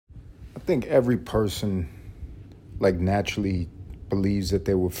I think every person like naturally believes that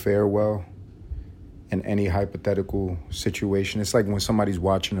they will fare well in any hypothetical situation. It's like when somebody's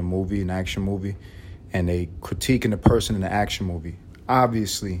watching a movie, an action movie, and they critiquing the person in the action movie.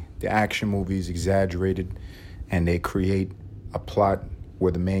 Obviously, the action movie is exaggerated, and they create a plot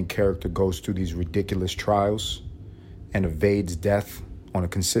where the main character goes through these ridiculous trials and evades death on a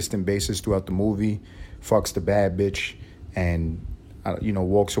consistent basis throughout the movie, fucks the bad bitch, and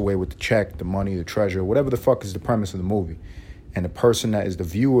walks away with the check, the money, the treasure, whatever the fuck is the premise of the movie. And the person that is the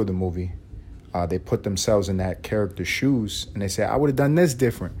viewer of the movie, they put themselves in that character's shoes, and they say, I would have done this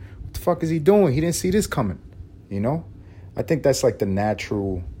different. What the fuck is he doing? He didn't see this coming, I think that's like the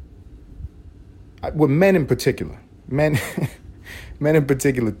natural, with men in particular. Men in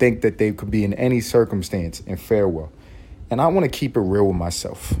particular think that they could be in any circumstance and fare well. And I want to keep it real with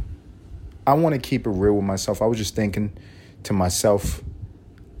myself. I was just thinking to myself,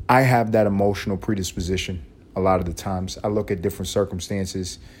 I have that emotional predisposition a lot of the times. I look at different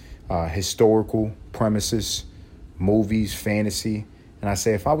circumstances, historical premises, movies, fantasy, and I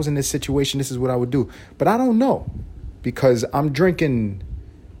say, if I was in this situation, this is what I would do. But I don't know, because I'm drinking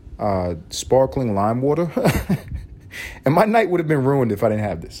sparkling lime water. And my night would have been ruined if I didn't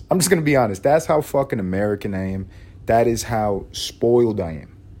have this. I'm just going to be honest. That's how fucking American I am. That is how spoiled I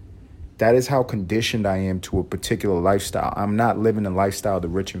am. That is how conditioned I am to a particular lifestyle. I'm not living the lifestyle of the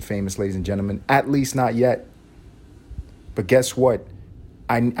rich and famous, ladies and gentlemen. At least not yet. But guess what?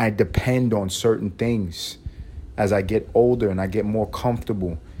 I depend on certain things as I get older and I get more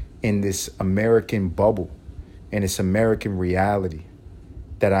comfortable in this American bubble, in this American reality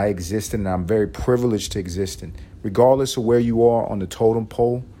that I exist in, and I'm very privileged to exist in. Regardless of where you are on the totem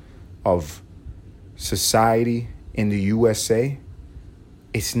pole of society in the USA,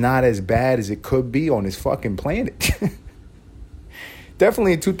 it's not as bad as it could be on this fucking planet.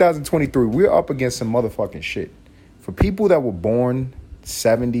 Definitely in 2023, we're up against some motherfucking shit. For people that were born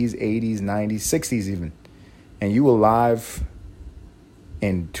 70s, 80s, 90s, 60s even, and you alive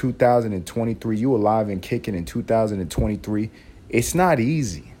in 2023, you alive and kicking in 2023, it's not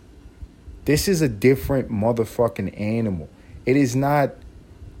easy. This is a different motherfucking animal. It is not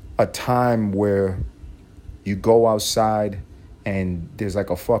a time where you go outside and there's like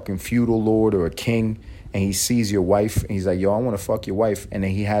a fucking feudal lord or a king and he sees your wife and he's like, yo, I want to fuck your wife. And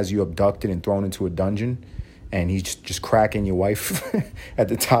then he has you abducted and thrown into a dungeon and he's just cracking your wife at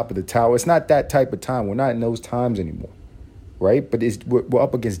the top of the tower. It's not that type of time. We're not in those times anymore, right? But we're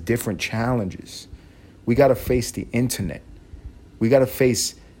up against different challenges. We got to face the internet. We got to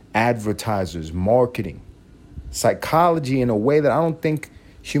face advertisers, marketing, psychology in a way that I don't think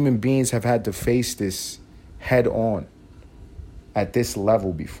human beings have had to face this head on at this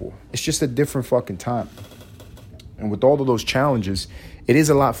level before. It's just a different fucking time. And with all of those challenges, it is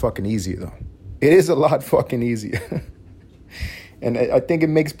a lot fucking easier though. It is a lot fucking easier. And I think it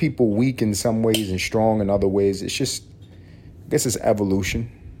makes people weak in some ways and strong in other ways. It's just, I guess it's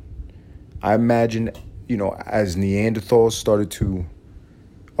evolution. I imagine, as Neanderthals started to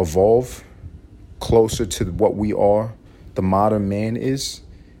evolve closer to what we are, the modern man is,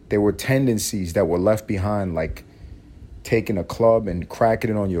 there were tendencies that were left behind, like taking a club and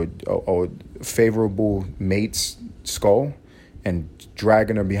cracking it on your favorable mate's skull and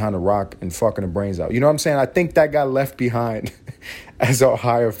dragging her behind a rock and fucking her brains out. You know what I'm saying? I think that got left behind as our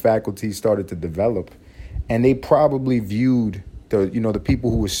higher faculties started to develop. And they probably viewed the people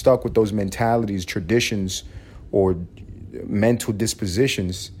who were stuck with those mentalities, traditions, or mental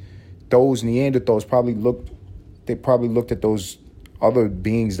dispositions. Those Neanderthals probably looked at those other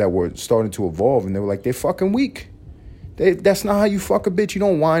beings that were starting to evolve, and they were like, they're fucking weak. That's not how you fuck a bitch. You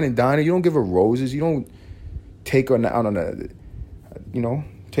don't wine and dine her. You don't give her roses. You don't take her out on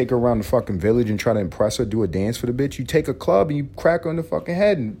take her around the fucking village and try to impress her, do a dance for the bitch. You take a club and you crack her in the fucking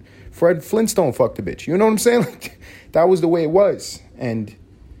head, and Fred Flintstone fucked the bitch. You know what I'm saying? Like, that was the way it was. And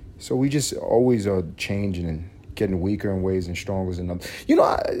so we just always are changing and getting weaker in ways and stronger in others.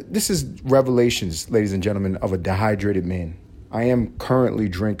 This is revelations, ladies and gentlemen, of a dehydrated man. I am currently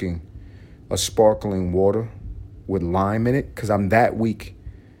drinking a sparkling water with lime in it because I'm that weak.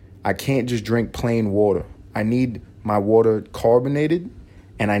 I can't just drink plain water. I need my water carbonated,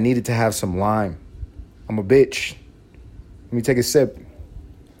 and I need it to have some lime. I'm a bitch. Let me take a sip.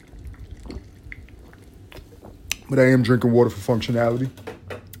 But I am drinking water for functionality.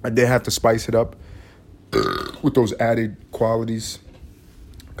 I did have to spice it up with those added qualities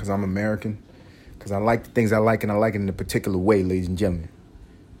because I'm American. Because I like the things I like, and I like it in a particular way, ladies and gentlemen.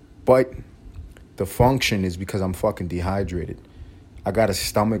 But the function is because I'm fucking dehydrated. I got a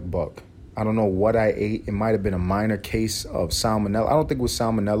stomach bug. I don't know what I ate. It might have been a minor case of salmonella. I don't think it was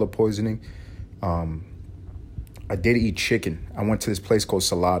salmonella poisoning. I did eat chicken. I went to this place called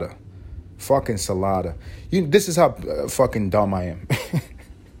Salada. Fucking Salada. This is how fucking dumb I am.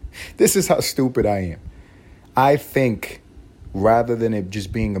 This is how stupid I am. I think rather than it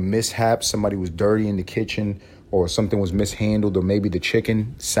just being a mishap, somebody was dirty in the kitchen or something was mishandled, or maybe the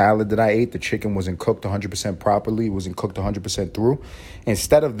chicken salad that I ate, the chicken wasn't cooked 100% properly, it wasn't cooked 100% through.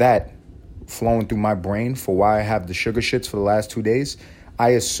 Instead of that flowing through my brain for why I have the sugar shits for the last 2 days,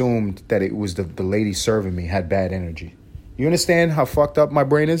 I assumed that it was the lady serving me had bad energy. You understand how fucked up my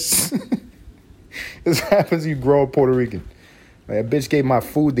brain is? This happens when you grow up Puerto Rican. Like, a bitch gave my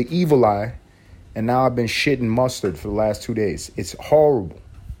food the evil eye, and now I've been shitting mustard for the last 2 days. It's horrible.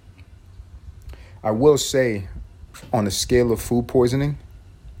 I will say, on the scale of food poisoning,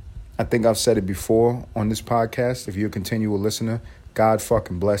 I think I've said it before on this podcast. If you're a continual listener, God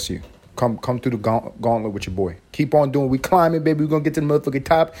fucking bless you. Come through the gauntlet with your boy. Keep on doing. We climbing, baby. We're going to get to the motherfucking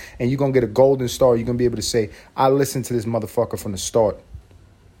top, and you're going to get a golden star. You're going to be able to say, I listened to this motherfucker from the start.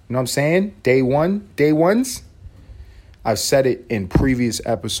 You know what I'm saying? Day ones. I've said it in previous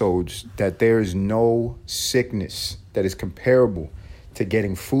episodes that there is no sickness that is comparable to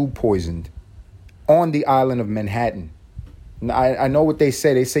getting food poisoned on the island of Manhattan. I know what they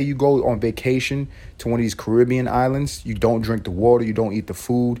say. They say you go on vacation to one of these Caribbean islands. You don't drink the water. You don't eat the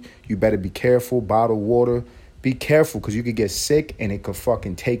food. You better be careful. Bottled water. Be careful because you could get sick and it could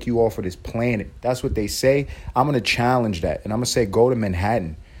fucking take you off of this planet. That's what they say. I'm going to challenge that. And I'm going to say go to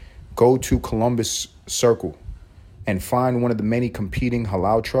Manhattan. Go to Columbus Circle and find one of the many competing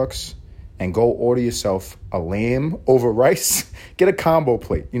halal trucks and go order yourself a lamb over rice. Get a combo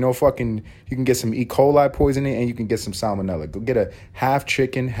plate. You know, fucking, you can get some E. coli poisoning and you can get some salmonella. Go get a half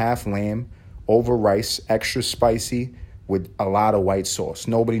chicken, half lamb over rice, extra spicy with a lot of white sauce.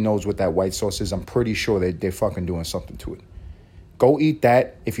 Nobody knows what that white sauce is. I'm pretty sure they're fucking doing something to it. Go eat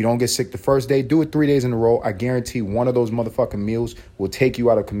that. If you don't get sick the first day, do it 3 days in a row. I guarantee one of those motherfucking meals will take you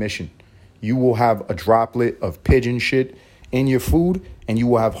out of commission. You will have a droplet of pigeon shit in your food, and you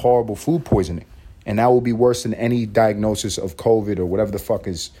will have horrible food poisoning. And that will be worse than any diagnosis of COVID or whatever the fuck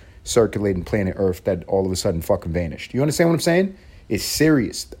is circulating planet Earth that all of a sudden fucking vanished. You understand what I'm saying? It's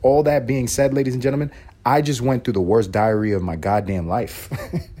serious. All that being said, ladies and gentlemen, I just went through the worst diarrhea of my goddamn life.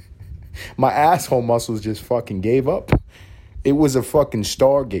 My asshole muscles just fucking gave up. It was a fucking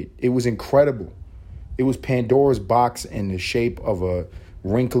Stargate. It was incredible. It was Pandora's box in the shape of a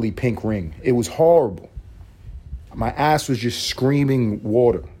wrinkly pink ring. It was horrible. My ass was just screaming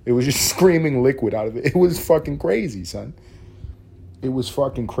water. It was just screaming liquid out of it. It was fucking crazy, son. It was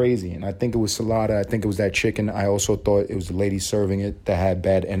fucking crazy. And I think it was Salada. I think it was that chicken. I also thought it was the lady serving it that had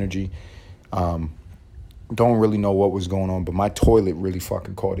bad energy. Don't really know what was going on, but my toilet really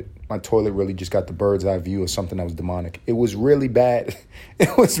fucking caught it. My toilet really just got the bird's eye view of something that was demonic. It was really bad.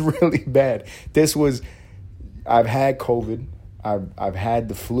 It was really bad. I've had COVID. I've had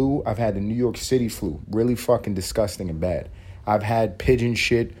the flu. I've had the New York City flu. Really fucking disgusting and bad. I've had pigeon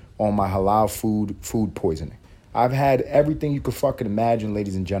shit on my halal food poisoning. I've had everything you could fucking imagine,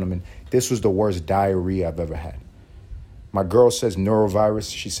 ladies and gentlemen. This was the worst diarrhea I've ever had. My girl says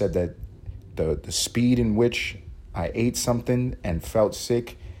neurovirus. She said that the speed in which I ate something and felt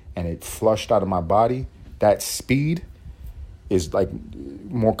sick and it flushed out of my body, that speed is like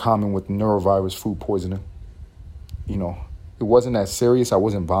more common with neurovirus food poisoning. You know, it wasn't that serious. I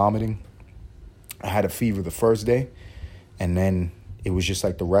wasn't vomiting. I had a fever the first day, and then it was just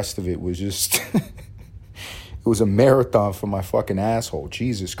like the rest of it was just, it was a marathon for my fucking asshole.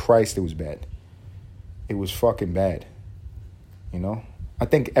 Jesus Christ, it was bad. It was fucking bad, you know? I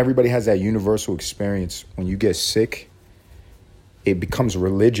think everybody has that universal experience. When you get sick, it becomes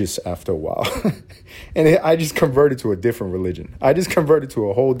religious after a while. And I just converted to a different religion. I just converted to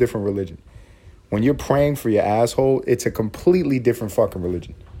a whole different religion. When you're praying for your asshole, it's a completely different fucking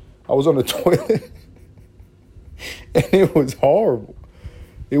religion. I was on the toilet, and it was horrible.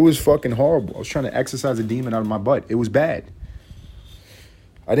 It was fucking horrible. I was trying to exorcise a demon out of my butt. It was bad.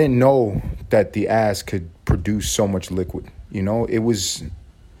 I didn't know that the ass could produce so much liquid. You know, it was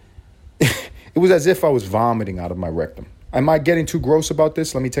as if I was vomiting out of my rectum. Am I getting too gross about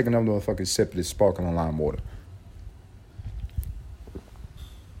this? Let me take another motherfucking sip of this sparkling lime water.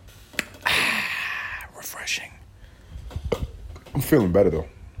 Refreshing. I'm feeling better, though.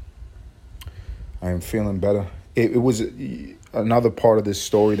 I am feeling better. It was another part of this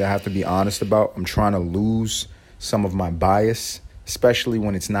story that I have to be honest about. I'm trying to lose some of my bias, especially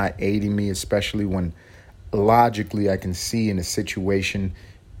when it's not aiding me, especially when logically I can see in a situation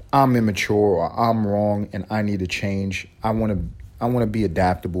I'm immature or I'm wrong and I need to change. I want I want to be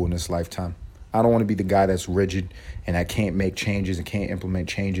adaptable in this lifetime. I don't want to be the guy that's rigid and I can't make changes and can't implement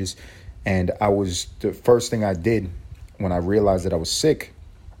changes. And the first thing I did when I realized that I was sick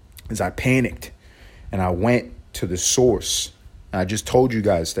is I panicked and I went to the source. And I just told you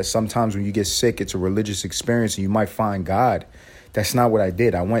guys that sometimes when you get sick, it's a religious experience and you might find God. That's not what I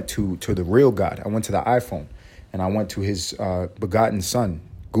did. I went to the real God. I went to the iPhone and I went to his begotten son,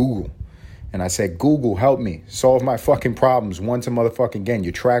 Google. And I said, Google, help me solve my fucking problems once a motherfucking again.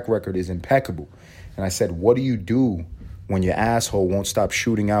 Your track record is impeccable. And I said, what do you do when your asshole won't stop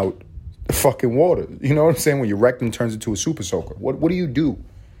shooting out the fucking water? You know what I'm saying? When your rectum turns into a super soaker. What do you do?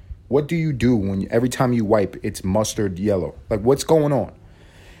 What do you do when every time you wipe, it's mustard yellow? Like, what's going on?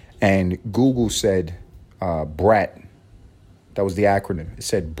 And Google said, BRAT. That was the acronym. It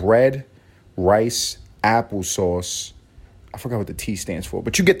said bread, rice, applesauce. I forgot what the T stands for,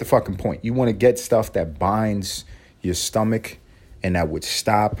 but you get the fucking point. You want to get stuff that binds your stomach and that would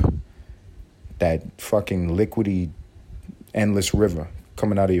stop that fucking liquidy endless river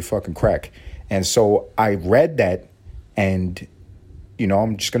coming out of your fucking crack. And so I read that and, you know,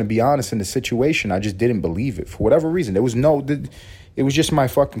 I'm just going to be honest in the situation. I just didn't believe it for whatever reason. It was just my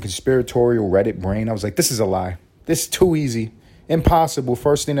fucking conspiratorial Reddit brain. I was like, this is a lie. This is too easy. Impossible.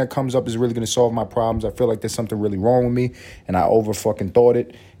 First thing that comes up is really going to solve my problems. I feel like there's something really wrong with me. And I over fucking thought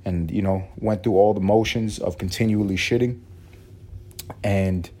it and, you know, went through all the motions of continually shitting.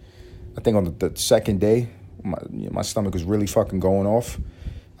 And I think on the second day, my stomach was really fucking going off.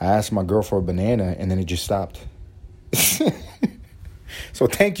 I asked my girl for a banana and then it just stopped. So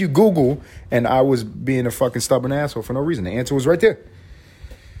thank you, Google. And I was being a fucking stubborn asshole for no reason. The answer was right there.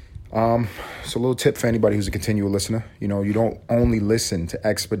 So a little tip for anybody who's a continual listener. You know, you don't only listen to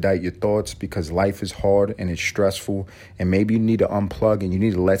expedite your thoughts because life is hard and it's stressful and maybe you need to unplug and you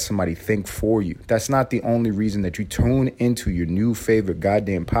need to let somebody think for you. That's not the only reason that you tune into your new favorite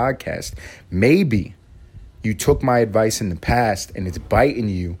goddamn podcast. Maybe you took my advice in the past and it's biting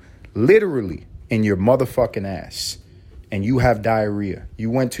you literally in your motherfucking ass and you have diarrhea. You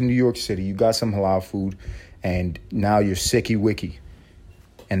went to New York City, you got some halal food and now you're sicky wicky.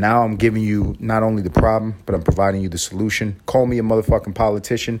 And now I'm giving you not only the problem, but I'm providing you the solution. Call me a motherfucking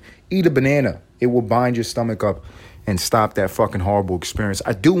politician. Eat a banana. It will bind your stomach up and stop that fucking horrible experience.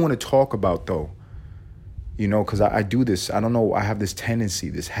 I do want to talk about, though, you know, because I do this. I don't know. I have this tendency,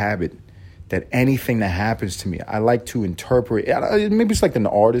 this habit that anything that happens to me, I like to interpret. Maybe it's like an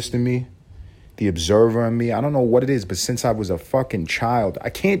artist in me, the observer in me. I don't know what it is, but since I was a fucking child, I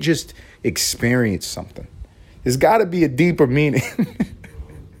can't just experience something. There's got to be a deeper meaning.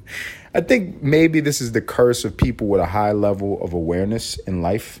 I think maybe this is the curse of people with a high level of awareness in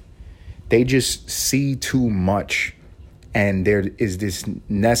life. They just see too much, and there is this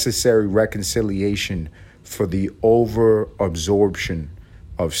necessary reconciliation for the over-absorption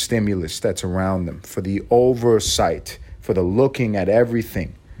of stimulus that's around them, for the oversight, for the looking at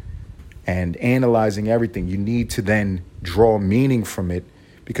everything and analyzing everything. You need to then draw meaning from it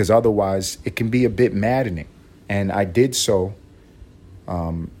because otherwise it can be a bit maddening. And I did so.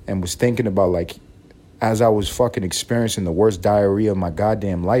 And was thinking about, like, as I was fucking experiencing the worst diarrhea of my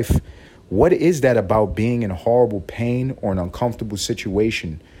goddamn life, what is that about being in horrible pain or an uncomfortable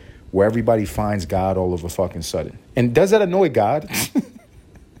situation where everybody finds God all of a fucking sudden? And does that annoy God?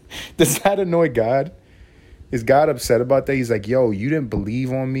 Does that annoy God? Is God upset about that? He's like, yo, you didn't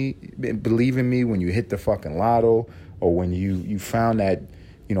believe in me when you hit the fucking lotto or when you found that,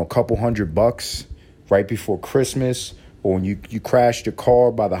 you know, a couple $100 right before Christmas, or when you crashed your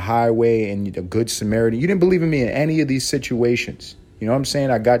car by the highway and a good Samaritan. You didn't believe in me in any of these situations. You know what I'm saying?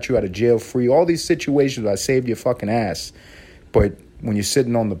 I got you out of jail free. All these situations, I saved your fucking ass. But when you're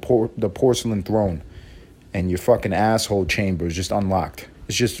sitting on the porcelain throne and your fucking asshole chamber is just unlocked.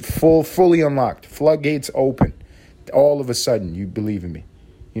 It's just fully unlocked. Floodgates open. All of a sudden, you believe in me.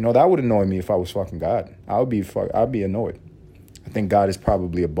 You know, that would annoy me if I was fucking God. I'd be annoyed. I think God is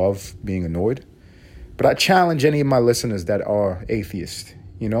probably above being annoyed. But I challenge any of my listeners that are atheists,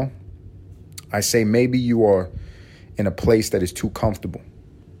 you know. I say maybe you are in a place that is too comfortable.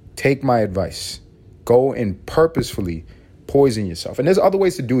 Take my advice. Go and purposefully poison yourself. And there's other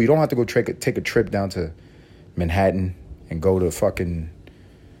ways to do it. You don't have to go take a trip down to Manhattan and go to fucking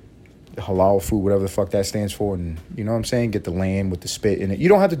halal food, whatever the fuck that stands for. And you know what I'm saying? Get the lamb with the spit in it. You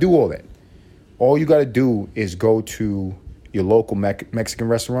don't have to do all that. All you got to do is go to your local Mexican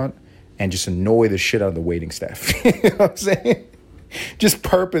restaurant and just annoy the shit out of the waiting staff. You know what I'm saying? Just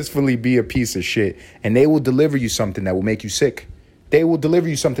purposefully be a piece of shit. And they will deliver you something that will make you sick. They will deliver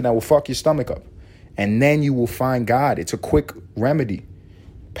you something that will fuck your stomach up. And then you will find God. It's a quick remedy.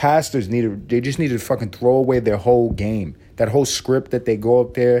 Pastors they just need to fucking throw away their whole game. That whole script that they go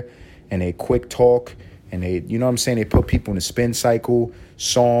up there and they quick talk and they, you know what I'm saying? They put people in a spin cycle,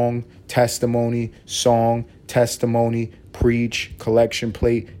 song, testimony, preach, collection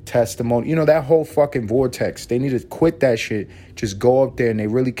plate, testimony. You know, that whole fucking vortex. They need to quit that shit. Just go up there and they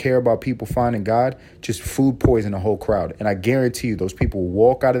really care about people finding God. Just food poison the whole crowd. And I guarantee you, those people will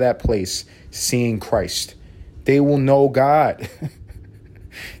walk out of that place seeing Christ. They will know God.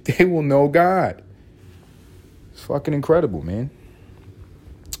 They will know God. It's fucking incredible, man.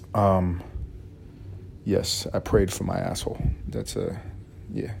 Yes, I prayed for my asshole. That's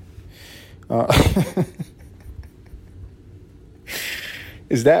yeah.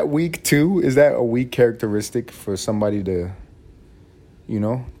 Is that weak too? Is that a weak characteristic for somebody to, you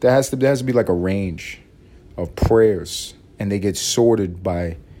know? There has to be like a range of prayers, and they get sorted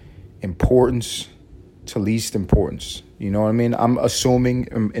by importance to least importance. You know what I mean? I'm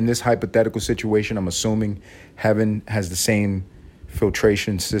assuming in this hypothetical situation, I'm assuming heaven has the same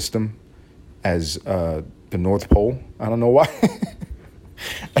filtration system as the North Pole. I don't know why.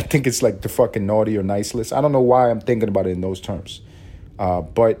 I think it's like the fucking naughty or nice list. I don't know why I'm thinking about it in those terms.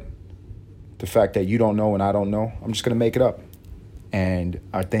 But the fact that you don't know and I don't know, I'm just going to make it up. And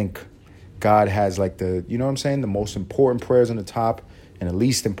I think God has like the, you know what I'm saying? The most important prayers on the top and the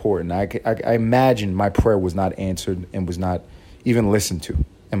least important. I imagine my prayer was not answered and was not even listened to.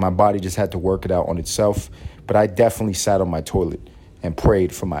 And my body just had to work it out on itself. But I definitely sat on my toilet and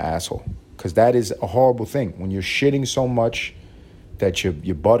prayed for my asshole. Because that is a horrible thing. When you're shitting so much that your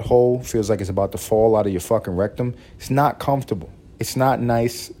butthole feels like it's about to fall out of your fucking rectum, it's not comfortable. It's not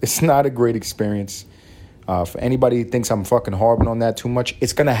nice. It's not a great experience. For anybody who thinks I'm fucking harping on that too much,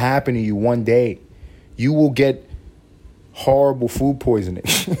 it's going to happen to you one day. You will get horrible food poisoning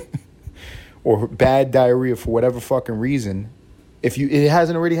or bad diarrhea for whatever fucking reason. It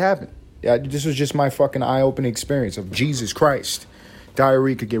hasn't already happened. This was just my fucking eye-opening experience of Jesus Christ.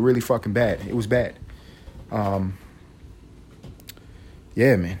 Diarrhea could get really fucking bad. It was bad.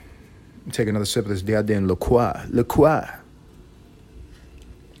 Yeah, man. Take another sip of this goddamn Le Croix. Le Croix.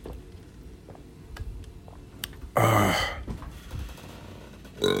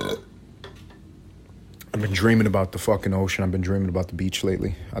 I've been dreaming about the fucking ocean. I've been dreaming about the beach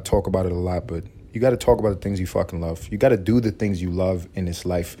lately. I talk about it a lot, but you got to talk about the things you fucking love. You got to do the things you love in this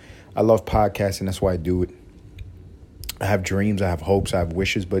life. I love podcasting. That's why I do it. I have dreams. I have hopes. I have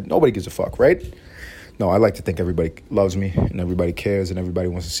wishes, but nobody gives a fuck, right? No, I like to think everybody loves me and everybody cares and everybody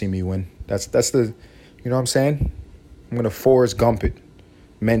wants to see me win. That's the, you know what I'm saying? I'm going to Forrest Gump it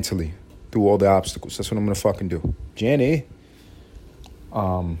mentally through all the obstacles. That's what I'm going to fucking do. Jenny.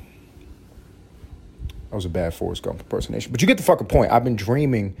 That was a bad Forrest Gump impersonation. But you get the fucking point. I've been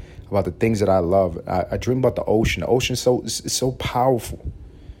dreaming about the things that I love. I dream about the ocean. The ocean is so powerful.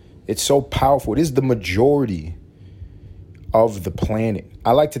 It's so powerful. It is the majority of the planet.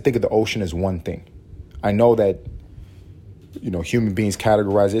 I like to think of the ocean as one thing. I know that, you know, human beings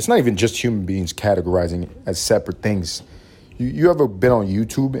categorize it. It's not even just human beings categorizing it as separate things. You ever been on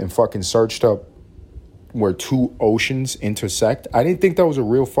YouTube and fucking searched up where two oceans intersect? I didn't think that was a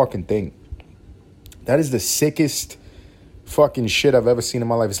real fucking thing. That is the sickest fucking shit I've ever seen in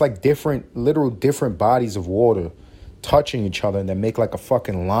my life. It's like literal different bodies of water touching each other and then make like a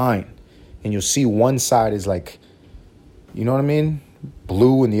fucking line. And you'll see one side is like, you know what I mean?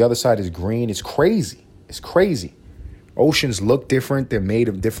 Blue and the other side is green. It's crazy. It's crazy. Oceans look different. They're made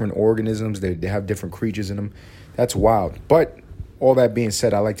of different organisms. They have different creatures in them. That's wild. But all that being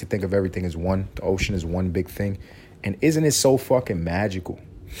said, I like to think of everything as one. The ocean is one big thing. And isn't it so fucking magical?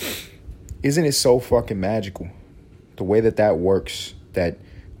 Isn't it so fucking magical? The way that works, that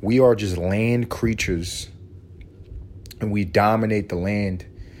we are just land creatures and we dominate the land,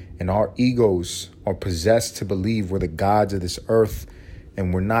 and our egos are possessed to believe we're the gods of this earth,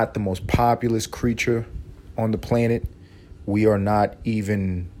 and we're not the most populous creature on the planet. We are not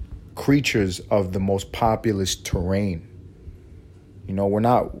even creatures of the most populous terrain. You know, we're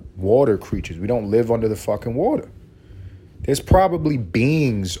not water creatures. We don't live under the fucking water. There's probably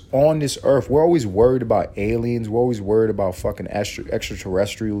beings on this earth. We're always worried about aliens. We're always worried about fucking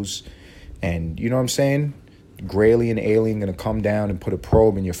extraterrestrials. And you know what I'm saying? Gralien alien gonna come down and put a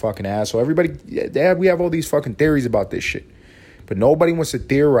probe in your fucking asshole. We have all these fucking theories about this shit. But nobody wants to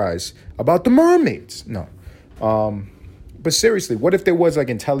theorize about the mermaids. No. But seriously, what if there was like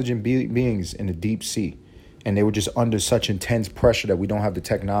intelligent beings in the deep sea and they were just under such intense pressure that we don't have the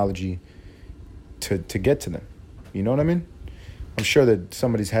technology to get to them? You know what I mean? I'm sure that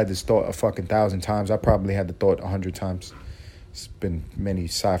somebody's had this thought a fucking 1,000 times. I probably had the thought 100 times. It's been many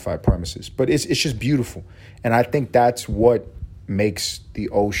sci-fi premises. But it's just beautiful. And I think that's what makes the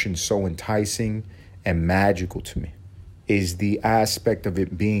ocean so enticing and magical to me. is the aspect of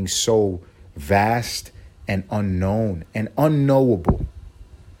it being so vast and unknown and unknowable.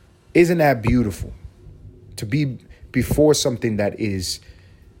 Isn't that beautiful? To be before something that is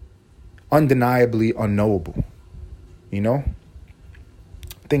undeniably unknowable, you know?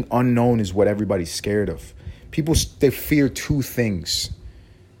 I think unknown is what everybody's scared of. People, they fear two things.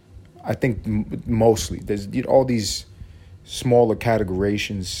 I think mostly. There's all these smaller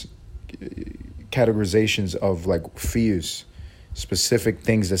categorizations of like fears, specific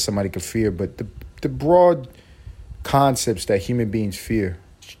things that somebody could fear. But the broad concepts that human beings fear,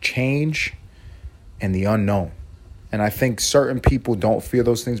 change and the unknown. And I think certain people don't fear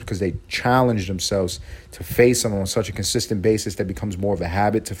those things because they challenge themselves to face them on such a consistent basis that becomes more of a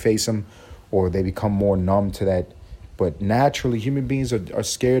habit to face them, or they become more numb to that. But naturally, human beings are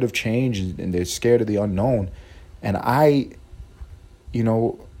scared of change and they're scared of the unknown. And I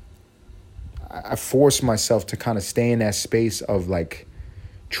force myself to kind of stay in that space of like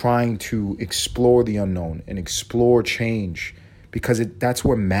trying to explore the unknown and explore change, because that's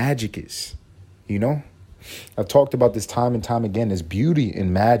where magic is, you know? I've talked about this time and time again. There's beauty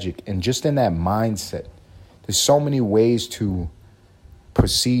in magic and just in that mindset. There's so many ways to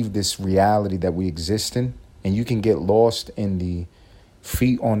perceive this reality that we exist in, and you can get lost in the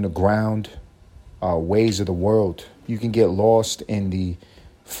feet on the ground ways of the world. You can get lost in the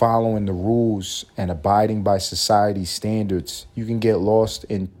following the rules and abiding by society's standards. You can get lost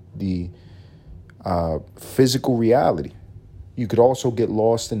in the physical reality. You could also get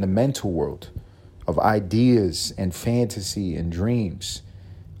lost in the mental world of ideas and fantasy and dreams.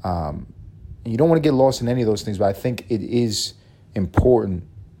 You don't want to get lost in any of those things, but I think it is important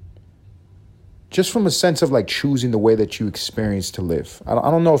just from a sense of like choosing the way that you experience to live. I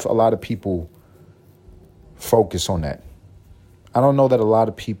don't know if a lot of people focus on that. I don't know that a lot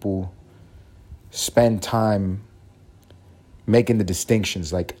of people spend time making the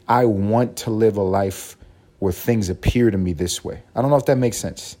distinctions. Like, I want to live a life where things appear to me this way. I don't know if that makes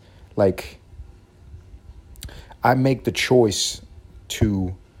sense. Like, I make the choice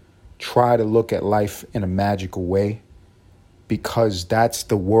to try to look at life in a magical way because that's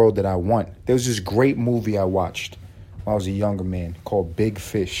the world that I want. There was this great movie I watched when I was a younger man called Big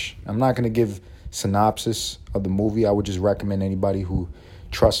Fish. I'm not going to give synopsis of the movie. I would just recommend anybody who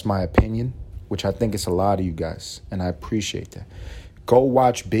trusts my opinion, which I think it's a lot of you guys, and I appreciate that. Go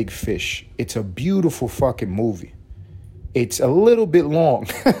watch Big Fish. It's a beautiful fucking movie. It's a little bit long.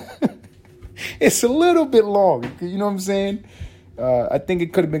 It's a little bit long. You know what I'm saying? I think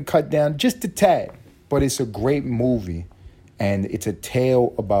it could have been cut down just a tad, but it's a great movie. And it's a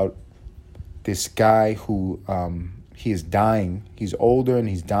tale about this guy who he is dying. He's older and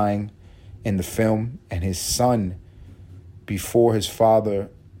he's dying in the film. And his son, before his father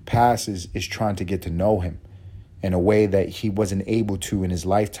passes, is trying to get to know him in a way that he wasn't able to in his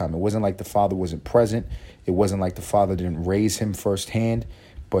lifetime. It wasn't like the father wasn't present. It wasn't like the father didn't raise him firsthand.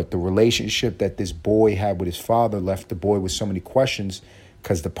 But the relationship that this boy had with his father left the boy with so many questions,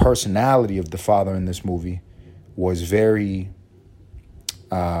 because the personality of the father in this movie was very,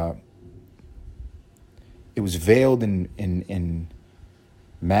 it was veiled in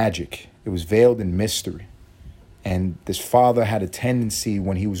magic. It was veiled in mystery. And this father had a tendency,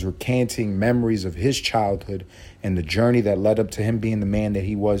 when he was recanting memories of his childhood and the journey that led up to him being the man that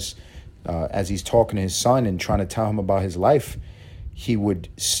he was, as he's talking to his son and trying to tell him about his life, he would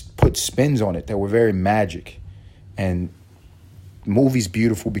put spins on it that were very magic. And the movie's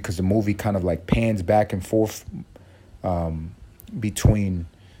beautiful because the movie kind of like pans back and forth between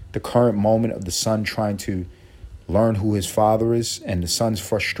the current moment of the son trying to learn who his father is and the son's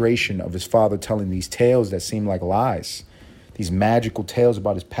frustration of his father telling these tales that seem like lies, these magical tales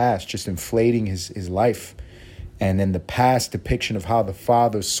about his past, just inflating his life. And then the past depiction of how the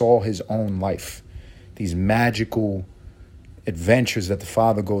father saw his own life, these magical adventures that the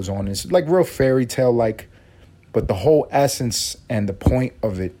father goes on. It's like real fairy tale like, but the whole essence and the point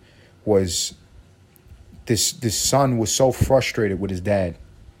of it was this son was so frustrated with his dad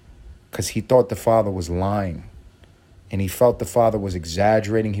because he thought the father was lying and he felt the father was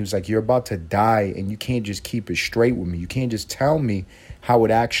exaggerating. He was like, you're about to die and you can't just keep it straight with me. You can't just tell me how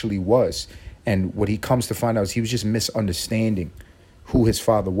it actually was. And what he comes to find out is he was just misunderstanding who his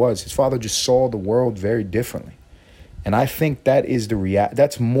father was. His father just saw the world very differently. And I think that is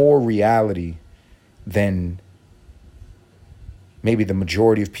that's more reality than maybe the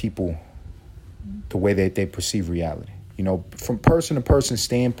majority of people, the way that they perceive reality. You know, from person to person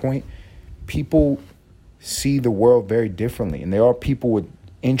standpoint, people see the world very differently. And there are people with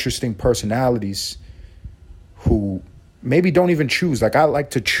interesting personalities who maybe don't even choose. Like, I like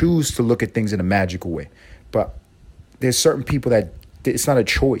to choose to look at things in a magical way. But there's certain people that it's not a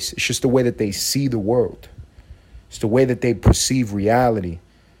choice. It's just the way that they see the world. It's the way that they perceive reality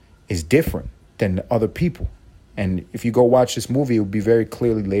is different than other people. And if you go watch this movie, it will be very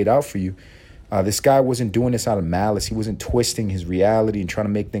clearly laid out for you. This guy wasn't doing this out of malice. He wasn't twisting his reality and trying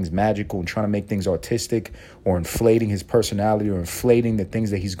to make things magical and trying to make things artistic or inflating his personality or inflating the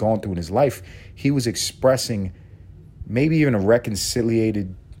things that he's gone through in his life. He was expressing maybe even a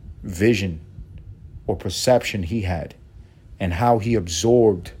reconciliated vision or perception he had and how he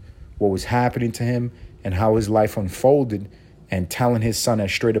absorbed what was happening to him and how his life unfolded and telling his son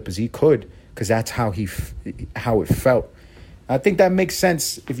as straight up as he could, because that's how it felt. I think that makes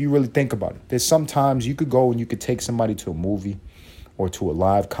sense if you really think about it. There's sometimes you could go and you could take somebody to a movie or to a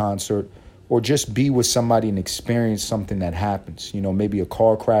live concert or just be with somebody and experience something that happens. You know, maybe a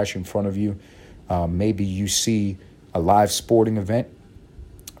car crash in front of you. Maybe you see a live sporting event.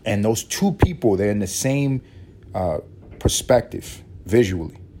 And those two people, they're in the same perspective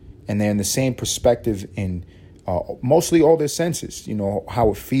visually. And they're in the same perspective in mostly all their senses. You know, how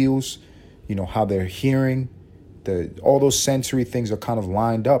it feels, you know, how they're hearing. All those sensory things are kind of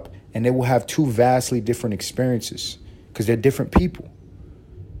lined up, and they will have two vastly different experiences because they're different people.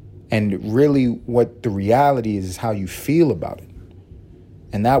 And really what the reality is how you feel about it.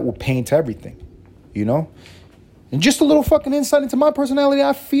 And that will paint everything, you know? And just a little fucking insight into my personality,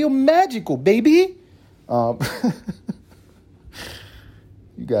 I feel magical, baby. You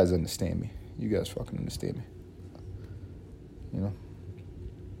guys understand me. You guys fucking understand me. You know?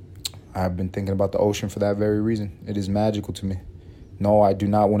 I've been thinking about the ocean for that very reason. It is magical to me. No, I do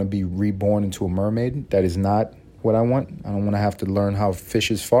not want to be reborn into a mermaid. That is not what I want. I don't want to have to learn how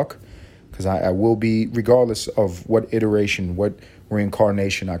fishes fuck, because I will be, regardless of what iteration, what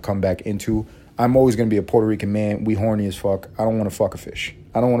reincarnation I come back into, I'm always going to be a Puerto Rican man. We horny as fuck. I don't want to fuck a fish.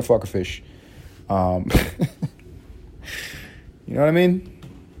 I don't want to fuck a fish. You know what I mean?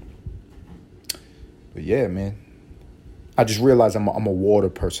 But yeah, man. I just realized I'm a water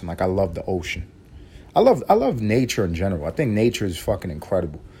person. Like, I love the ocean. I love nature in general. I think nature is fucking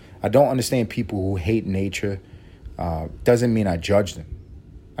incredible. I don't understand people who hate nature. Doesn't mean I judge them.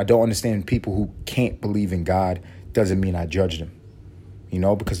 I don't understand people who can't believe in God. Doesn't mean I judge them. You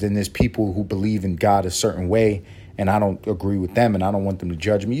know, because then there's people who believe in God a certain way, and I don't agree with them, and I don't want them to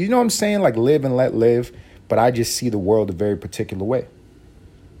judge me. You know what I'm saying? Like, live and let live. But I just see the world a very particular way.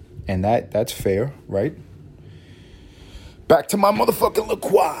 And that's fair, right? Back to my motherfucking La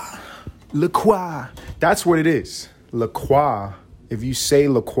Croix. La Croix. That's what it is. La Croix. If you say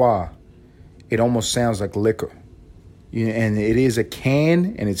La Croix, it almost sounds like liquor. And it is a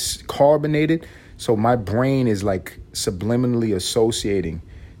can, and it's carbonated. So my brain is like subliminally associating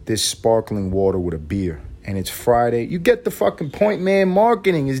this sparkling water with a beer. And it's Friday. You get the fucking point, man.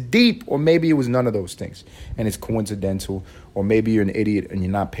 Marketing is deep. Or maybe it was none of those things. And it's coincidental. Or maybe you're an idiot and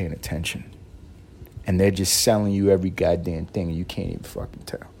you're not paying attention. And they're just selling you every goddamn thing and you can't even fucking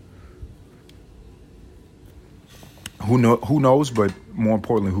tell. Who knows? But more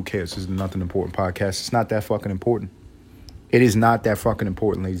importantly, who cares? This is Nothing Important podcast. It's not that fucking important. It is not that fucking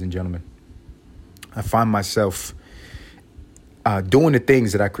important, ladies and gentlemen. I find myself doing the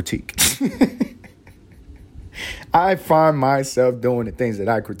things that I critique. I find myself doing the things that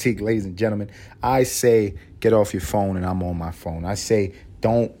I critique, ladies and gentlemen. I say, get off your phone, and I'm on my phone. I say,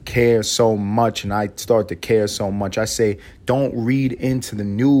 don't care so much, and I start to care so much. I say, don't read into the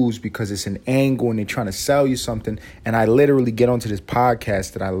news because it's an angle and they're trying to sell you something. And I literally get onto this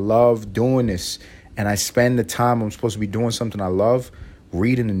podcast that I love doing this, and I spend the time I'm supposed to be doing something I love,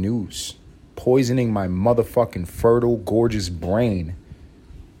 reading the news, poisoning my motherfucking fertile, gorgeous brain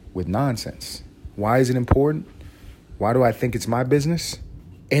with nonsense. Why is it important? Why do I think it's my business?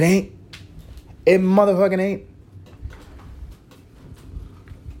 It ain't. It motherfucking ain't.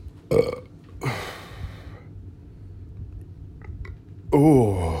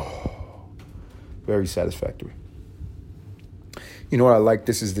 Oh, very satisfactory. You know what I like? I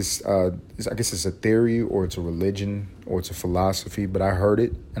guess it's a theory or it's a religion or it's a philosophy, but I heard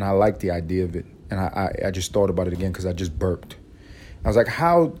it and I like the idea of it. And I just thought about it again because I just burped. I was like,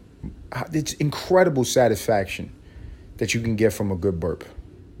 how it's incredible satisfaction that you can get from a good burp.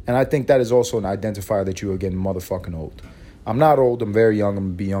 And I think that is also an identifier that you are getting motherfucking old. I'm not old. I'm very young. I'm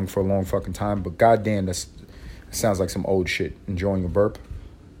going to be young for a long fucking time. But goddamn, that sounds like some old shit, enjoying a burp.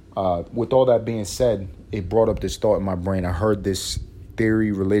 With all that being said, it brought up this thought in my brain. I heard this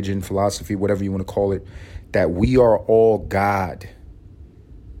theory, religion, philosophy, whatever you want to call it, that we are all God.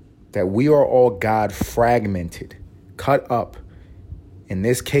 That we are all God fragmented, cut up. In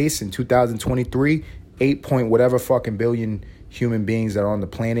this case, in 2023, 8 point whatever fucking billion human beings that are on the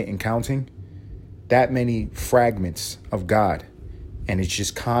planet and counting. that many fragments of God, and it's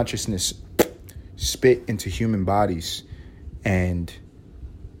just consciousness spit into human bodies. And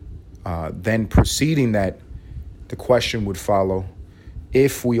then preceding that, the question would follow,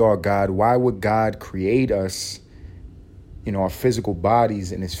 if we are God, why would God create us, our physical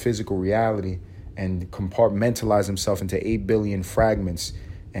bodies in his physical reality, and compartmentalize himself into 8 billion fragments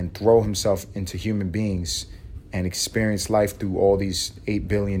and throw himself into human beings and experience life through all these 8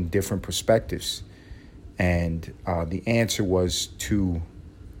 billion different perspectives? And the answer was to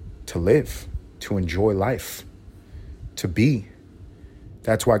live, to enjoy life, to be.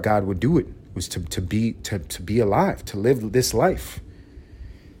 That's why God would do it, was to be alive, to live this life.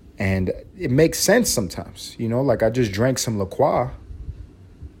 And it makes sense sometimes, like I just drank some La Croix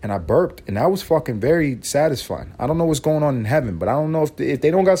and I burped, and that was fucking very satisfying. I don't know what's going on in heaven, but I don't know if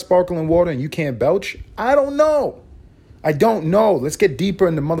they don't got sparkling water and you can't belch. I don't know. Let's get deeper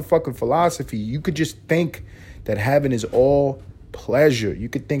into motherfucking philosophy. You could just think that heaven is all pleasure. You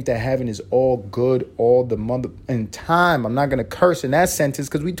could think that heaven is all good all the mother in time. I'm not going to curse in that sentence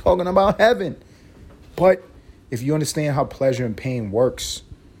because we're talking about heaven. But if you understand how pleasure and pain works,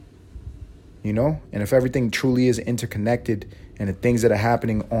 and if everything truly is interconnected, and the things that are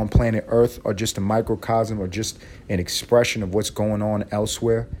happening on planet Earth are just a microcosm or just an expression of what's going on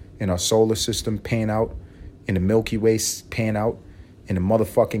elsewhere in our solar system, pan out, in the Milky Way, pan out, in the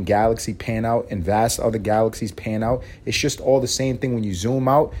motherfucking galaxy, pan out, and vast other galaxies, pan out. It's just all the same thing. When you zoom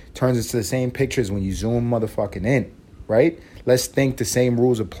out, turns into the same pictures when you zoom motherfucking in, right? Let's think the same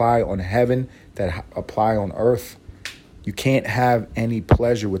rules apply on heaven that apply on Earth. You can't have any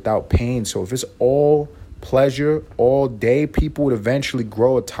pleasure without pain. So if it's all pleasure all day, people would eventually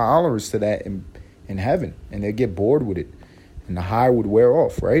grow a tolerance to that in heaven, and they'd get bored with it, and the high would wear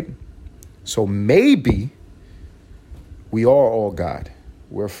off, right? So maybe we are all God.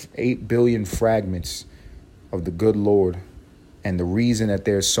 We're 8 billion fragments of the good Lord, and the reason that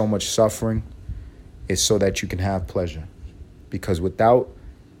there's so much suffering is so that you can have pleasure, because without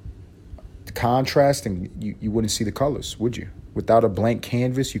the contrast, and you wouldn't see the colors, would you? Without a blank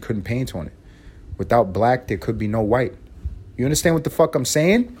canvas, you couldn't paint on it. Without black, there could be no white. You understand what the fuck I'm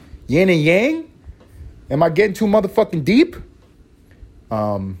saying? Yin and yang? Am I getting too motherfucking deep?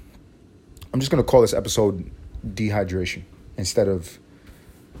 I'm just going to call this episode Dehydration instead of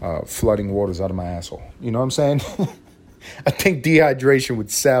flooding waters out of my asshole. You know what I'm saying? I think dehydration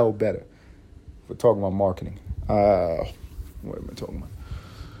would sell better if we're talking about marketing. What am I talking about?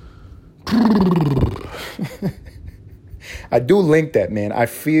 I do link that, man. I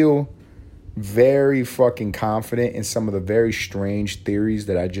feel very fucking confident in some of the very strange theories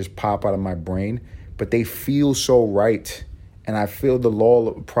that I just pop out of my brain, but they feel so right. And I feel the law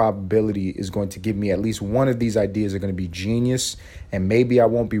of probability is going to give me at least one of these ideas are going to be genius. And maybe I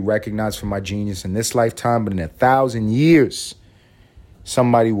won't be recognized for my genius in this lifetime, but in 1,000 years,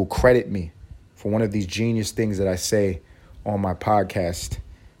 somebody will credit me for one of these genius things that I say on my podcast.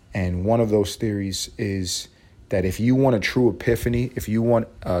 And one of those theories is that if you want a true epiphany, if you want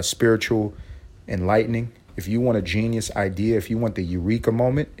a spiritual enlightening, if you want a genius idea, if you want the eureka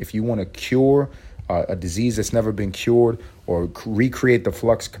moment, if you want to cure a disease that's never been cured, or recreate the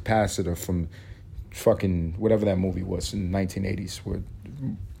flux capacitor from fucking whatever that movie was in the 1980s where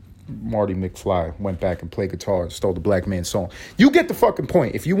Marty McFly went back and played guitar and stole the black man's song. You get the fucking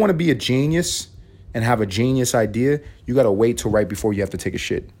point. If you want to be a genius and have a genius idea, you got to wait till right before you have to take a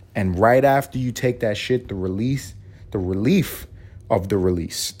shit. And right after you take that shit, the relief of the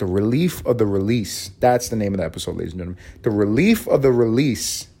release. That's the name of the episode, ladies and gentlemen. The relief of the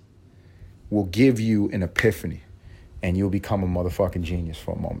release will give you an epiphany, and you'll become a motherfucking genius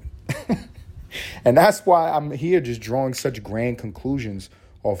for a moment. And that's why I'm here just drawing such grand conclusions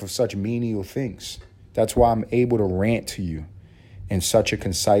off of such menial things. That's why I'm able to rant to you in such a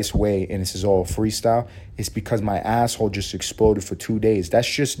concise way, and this is all freestyle. It's because my asshole just exploded for 2 days. That's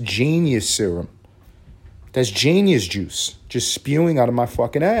just genius serum. That's genius juice just spewing out of my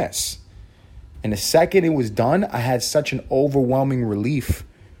fucking ass. And the second it was done, I had such an overwhelming relief.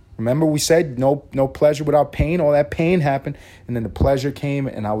 Remember we said no pleasure without pain? All that pain happened, and then the pleasure came,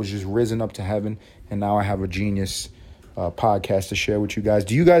 and I was just risen up to heaven, and now I have a genius podcast to share with you guys.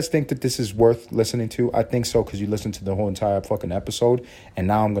 Do you guys think that this is worth listening to? I think so, because you listened to the whole entire fucking episode, and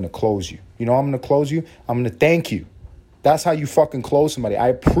now I'm going to close you. You know how I'm going to close you? I'm going to thank you. That's how you fucking close somebody. I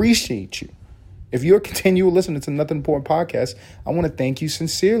appreciate you. If you're continual listening to Nothing Important Podcast, I want to thank you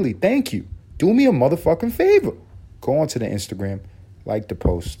sincerely. Thank you. Do me a motherfucking favor. Go on to the Instagram, like the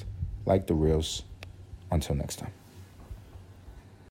post, like the reels. Until next time.